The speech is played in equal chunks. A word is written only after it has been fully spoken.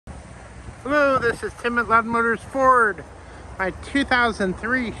Hello, this is Tim at Loud Motors Ford. My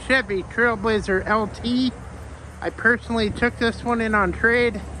 2003 Chevy Trailblazer LT. I personally took this one in on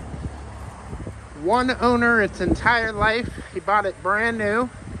trade. One owner its entire life. He bought it brand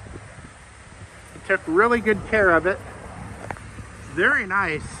new. He took really good care of it. Very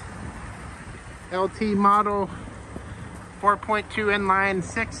nice. LT model, 4.2 inline,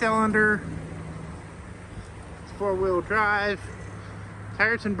 6-cylinder. It's 4-wheel drive.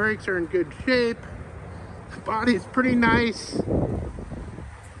 Tires and brakes are in good shape. The body's pretty nice.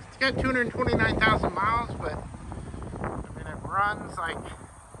 It's got 229,000 miles, but I mean, it runs like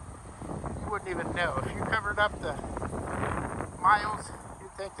you wouldn't even know. If you covered up the miles,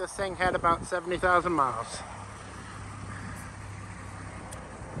 you'd think this thing had about 70,000 miles.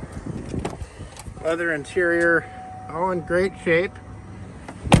 Leather interior, all in great shape.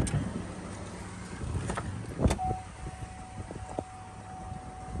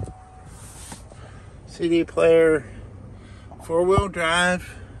 CD player, 4-wheel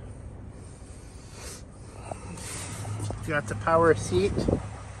drive. Got the power seat.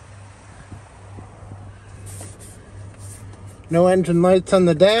 No engine lights on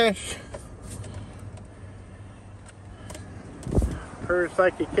the dash. Purrs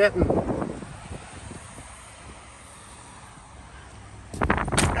like a kitten.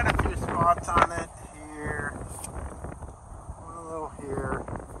 Got a few spots on it here. One a little here.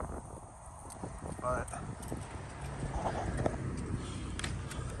 But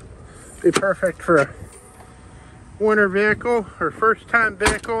be perfect for a winter vehicle or first time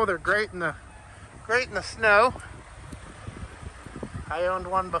vehicle. They're great in the snow. I owned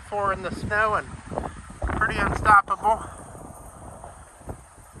one before in the snow and pretty unstoppable.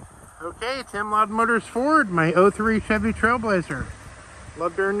 Okay, Tim Loud Motors Ford, my 03 Chevy Trailblazer.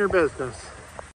 Love to earn your business.